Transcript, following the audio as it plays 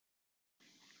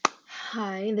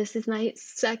Hi, this is my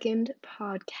second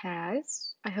podcast.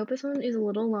 I hope this one is a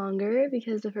little longer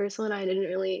because the first one I didn't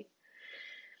really,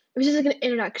 it was just like an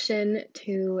introduction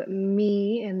to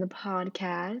me and the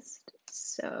podcast.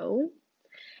 So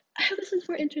I hope this is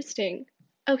more interesting.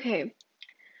 Okay,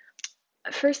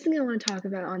 first thing I want to talk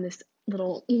about on this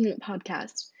little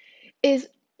podcast is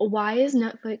why is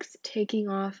Netflix taking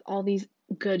off all these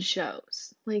good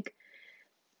shows? Like,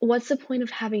 what's the point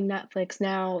of having Netflix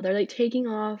now? They're like taking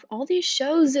off all these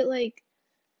shows that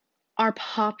are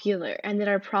popular and that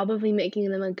are probably making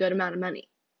them a good amount of money.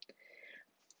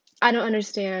 I don't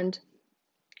understand.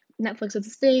 Netflix is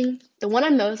a thing. The one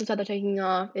I'm most upset they're taking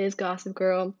off is Gossip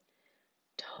Girl.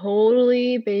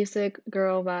 Totally basic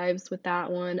girl vibes with that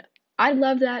one. I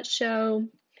love that show.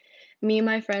 Me and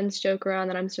my friends joke around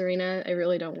that I'm Serena. I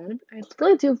really don't want to. I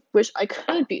really do wish I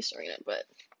could be Serena, but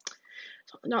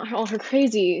not all her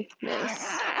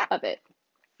craziness of it.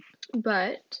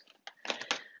 But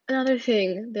another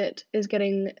thing that is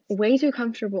getting way too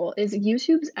comfortable is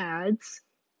YouTube's ads,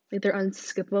 like their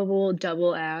unskippable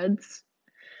double ads.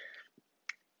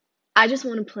 I just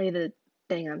want to play the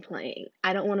thing I'm playing.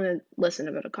 I don't want to listen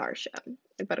about a car show,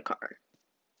 about a car.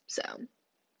 So,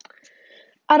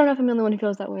 I don't know if I'm the only one who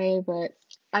feels that way, but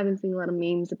I've been seeing a lot of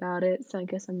memes about it, so I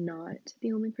guess I'm not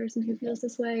the only person who feels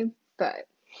this way. But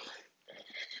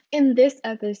in this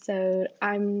episode,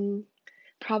 I'm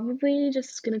probably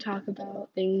just going to talk about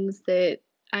things that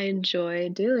I enjoy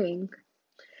doing.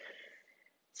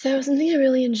 So, something I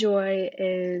really enjoy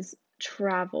is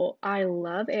travel. I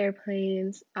love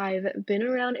airplanes. I've been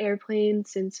around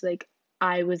airplanes since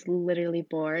I was literally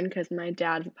born because my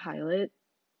dad's a pilot,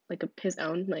 his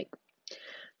own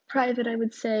private, I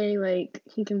would say. Like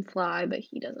he can fly, but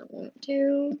he doesn't want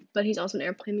to. But he's also an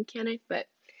airplane mechanic. But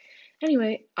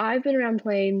anyway, I've been around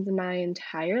planes my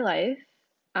entire life.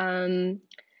 Um,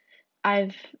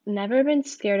 I've never been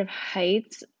scared of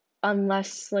heights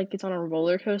unless it's on a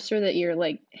roller coaster that you're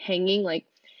hanging like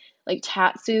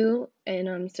Tatsu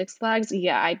and Six Flags.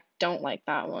 Yeah, I don't like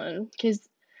that one because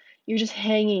you're just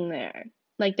hanging there.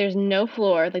 Like there's no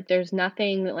floor, like there's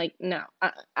nothing no,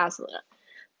 absolutely not.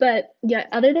 But yeah,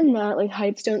 other than that, like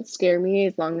heights don't scare me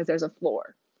as long as there's a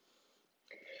floor.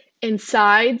 And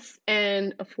sides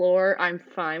and a floor, I'm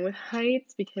fine with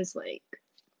heights because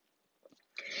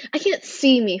I can't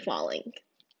see me falling,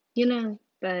 you know?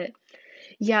 But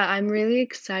yeah, I'm really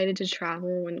excited to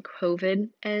travel when COVID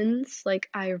ends. Like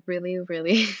I really,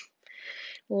 really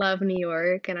love New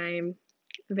York and I'm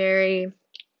very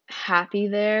happy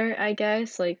there, I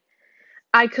guess. Like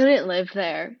I couldn't live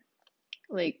there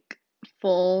like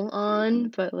full on,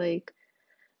 but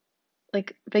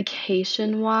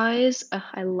vacation wise,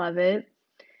 I love it.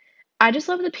 I just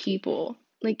love the people.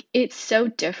 Like it's so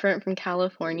different from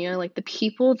California. Like the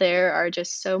people there are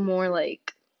just so more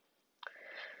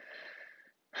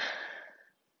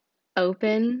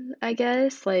open, I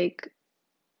guess. Like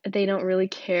they don't really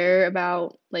care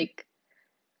about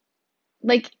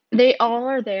they all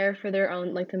are there for their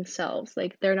own themselves.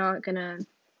 Like they're not gonna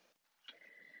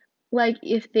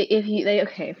if you they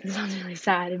okay, this sounds really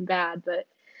sad and bad, but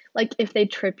if they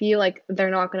trip you,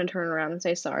 they're not gonna turn around and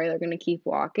say sorry. They're gonna keep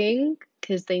walking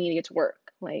because they need to get to work.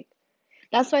 Like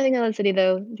that's why I think I love the city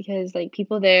though, because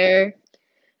people there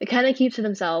they kind of keep to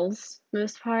themselves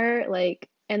most part.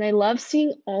 And I love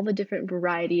seeing all the different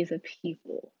varieties of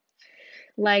people.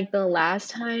 Like the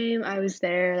last time I was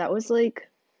there, that was oh,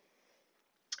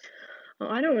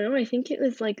 I don't know. I think it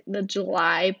was the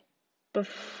July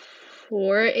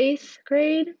before eighth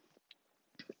grade.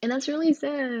 And that's really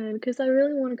sad because I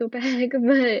really want to go back,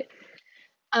 but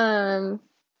um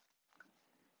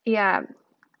yeah.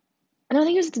 I don't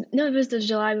think it was no, it was the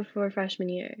July before freshman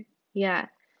year. Yeah.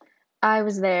 I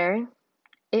was there.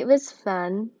 It was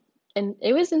fun and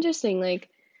it was interesting. Like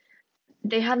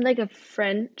they had a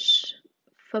French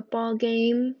football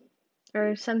game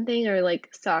or something or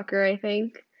soccer, I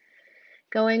think,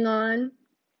 going on.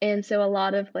 And so a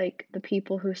lot of the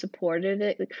people who supported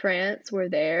it, like France, were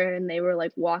there and they were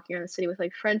walking around the city with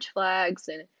French flags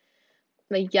and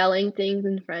yelling things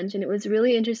in French, and it was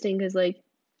really interesting because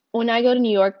when I go to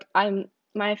New York,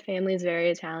 my family is very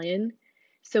Italian,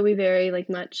 so we very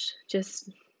much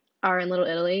just are in Little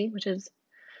Italy, which is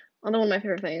one of my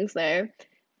favorite things there.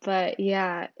 But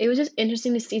yeah, it was just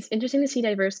interesting to see. It's interesting to see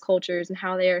diverse cultures and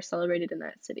how they are celebrated in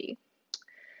that city.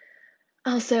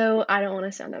 Also, I don't want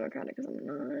to sound democratic because I'm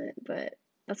not, but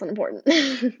that's not important.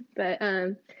 But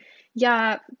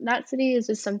yeah, that city is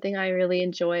just something I really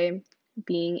enjoy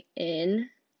being in.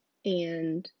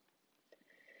 And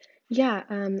yeah,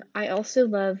 I also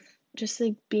love just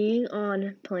being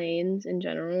on planes in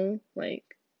general,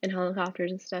 and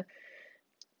helicopters and stuff.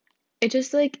 it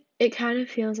just like it kind of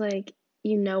feels like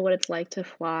you know what it's like to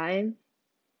fly.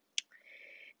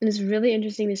 And it's really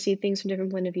interesting to see things from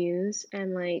different point of views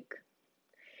and like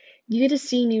you get to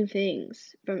see new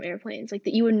things from airplanes like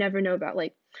that you would never know about.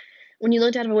 Like when you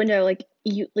looked out of a window, like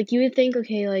you would think,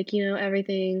 okay, like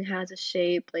everything has a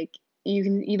shape, like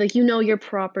you know your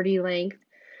property length.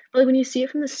 But like when you see it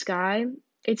from the sky,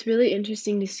 it's really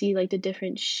interesting to see like the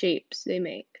different shapes they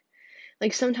make.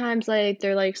 Like sometimes like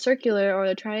they're like circular or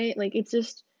they're like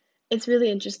it's really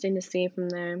interesting to see from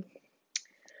there.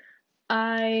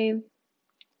 I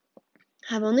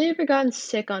have only ever gotten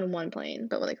sick on one plane,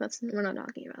 but like we're not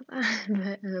talking about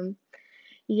that. But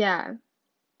yeah,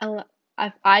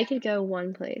 if I could go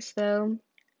one place though,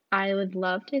 I would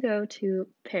love to go to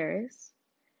Paris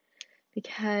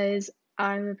because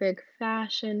I'm a big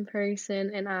fashion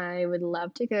person and I would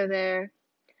love to go there.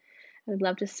 I would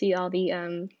love to see all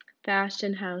the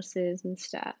fashion houses and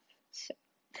stuff. So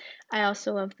I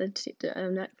also love the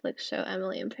Netflix show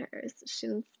Emily in Paris.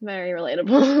 She's very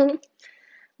relatable.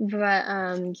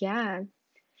 But yeah,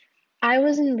 I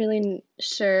wasn't really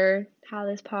sure how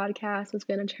this podcast was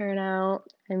gonna turn out.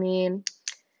 I mean,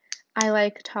 I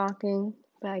like talking,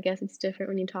 but I guess it's different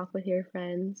when you talk with your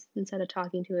friends instead of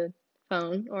talking to a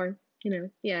phone or,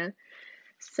 yeah.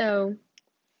 So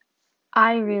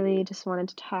I really just wanted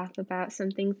to talk about some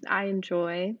things that I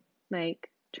enjoy, like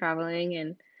traveling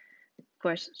and, of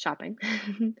course, shopping.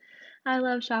 I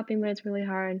love shopping, but it's really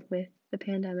hard with the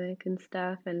pandemic and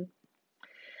stuff. And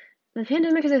the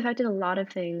pandemic has affected a lot of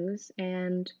things.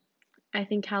 And I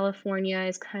think California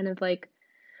is kind of like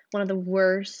one of the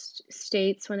worst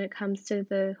states when it comes to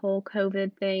the whole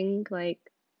COVID thing. Like,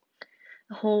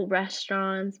 the whole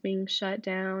restaurants being shut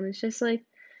down. It's just like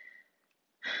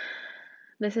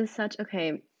this is such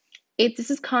okay. This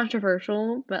is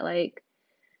controversial, but like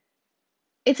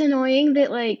it's annoying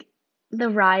that like the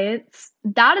riots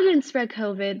that didn't spread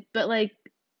COVID, but like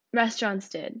restaurants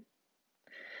did.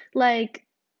 Like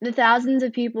the thousands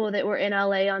of people that were in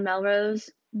LA on Melrose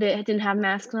that didn't have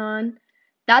masks on,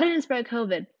 that didn't spread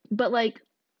COVID. But like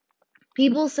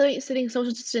people sitting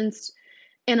social distance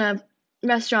in a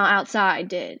restaurant outside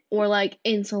did, or like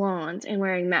in salons and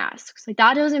wearing masks. Like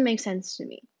that doesn't make sense to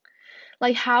me.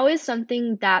 Like how is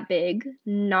something that big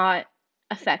not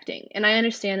affecting? And I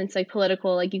understand it's like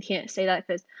political, like you can't say that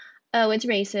because oh, it's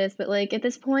racist, but like at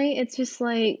this point it's just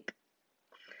like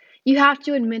you have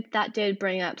to admit that did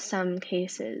bring up some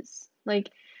cases. Like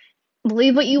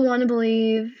believe what you want to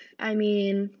believe. I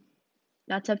mean,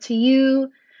 that's up to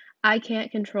you. I can't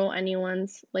control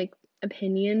anyone's like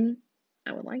opinion.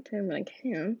 I would like to, but I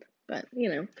can't. But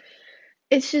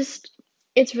it's just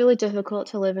it's really difficult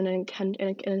to live in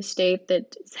a state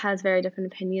that has very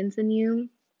different opinions than you,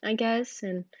 I guess.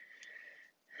 And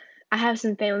I have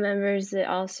some family members that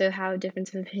also have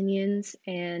different opinions,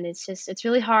 and it's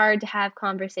really hard to have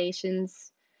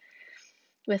conversations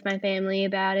with my family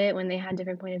about it when they had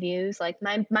different point of views. Like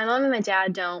my mom and my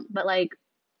dad don't, but like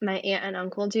my aunt and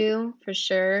uncle do for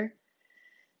sure.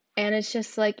 And it's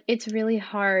just like it's really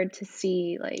hard to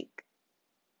see like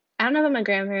I don't know about my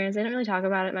grandparents. They don't really talk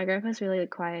about it. My grandpa's really like,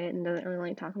 quiet and doesn't really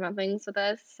like talk about things with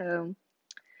us. So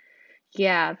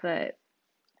yeah, but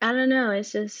I don't know.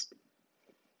 It's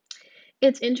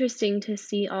interesting to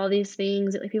see all these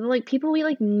things that like people we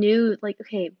like knew like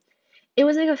okay, it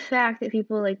was like a fact that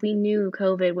people like we knew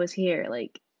COVID was here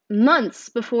like months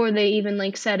before they even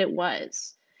like said it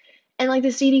was. And like the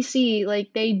CDC,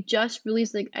 like they just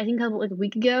released like I think a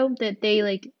week ago that they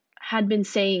like had been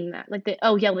saying that like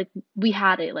oh yeah like we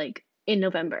had it like in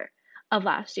November of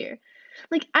last year.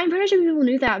 Like I'm pretty sure people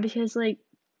knew that because like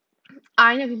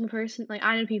I know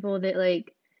people that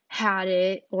like had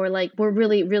it or like were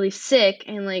really really sick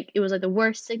and like it was like the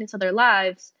worst sickness of their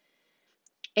lives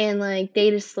and like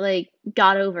they just like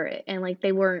got over it and like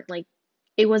they weren't like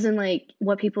it wasn't like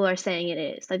what people are saying it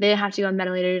is. Like they didn't have to go on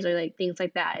ventilators or like things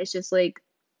like that. It's just like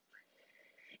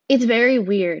it's very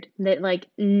weird that like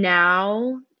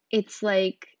now it's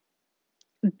like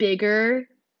bigger.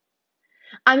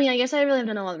 I mean, I guess I really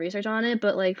haven't done a lot of research on it,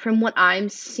 but like from what I'm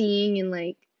seeing in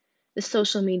like the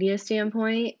social media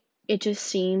standpoint, it just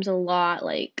seems a lot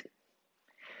like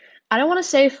I don't want to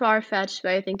say far-fetched,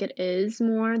 but I think it is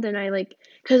more than I like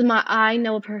because my I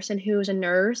know a person who's a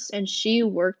nurse and she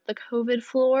worked the COVID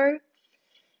floor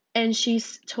and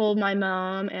she's told my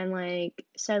mom and like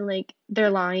said like they're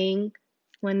lying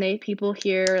when they people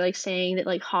hear like saying that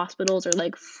like hospitals are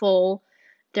like full.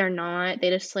 They're not. They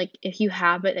just like if you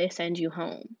have it, they send you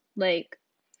home. Like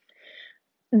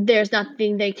there's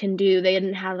nothing they can do. They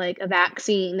didn't have like a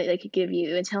vaccine that they could give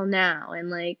you until now and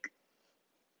like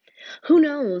who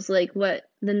knows like what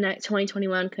the next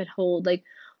 2021 could hold. Like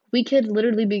we could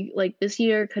literally be like this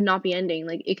year could not be ending.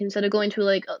 Like it instead of going to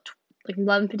like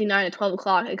 11:59 at 12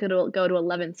 o'clock, it could go to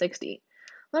 11:60.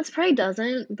 Let's pray it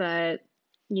doesn't, but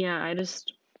yeah,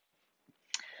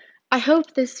 I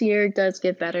hope this year does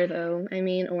get better though. I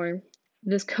mean, or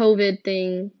this COVID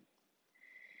thing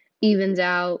evens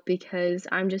out because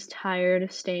I'm just tired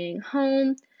of staying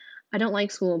home. I don't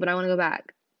like school, but I want to go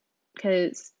back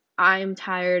because I'm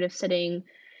tired of sitting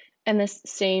in this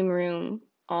same room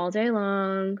all day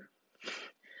long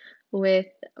with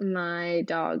my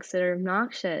dogs that are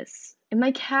obnoxious and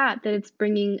my cat that it's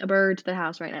bringing a bird to the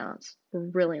house right now. It's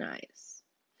really nice.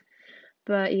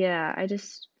 But yeah,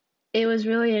 it was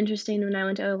really interesting when I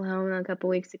went to Oklahoma a couple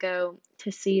weeks ago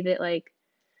to see that like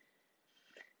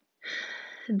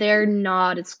they're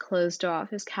not as closed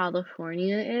off as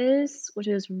California is, which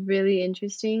is really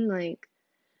interesting. Like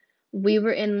we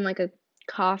were in like a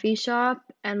coffee shop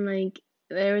and like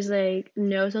there was like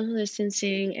no social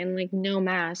distancing and like no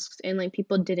masks and like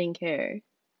people didn't care.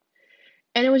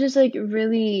 And it was just like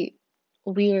really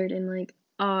weird and like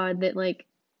odd that like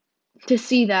to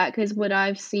see that because what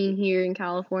I've seen here in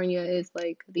California is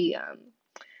like the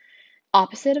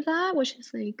opposite of that, which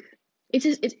is like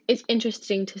it's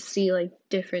interesting to see like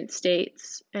different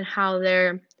states and how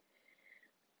their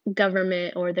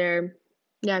government or their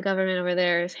government over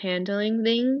there is handling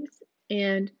things.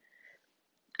 And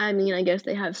I mean, I guess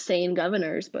they have sane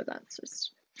governors, but that's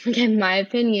just again my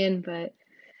opinion. But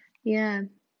yeah.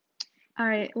 All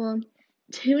right. Well,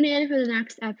 tune in for the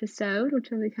next episode, which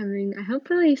will be coming, I hope,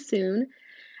 really soon.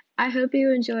 I hope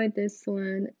you enjoyed this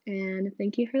one, and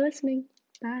thank you for listening.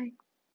 Bye.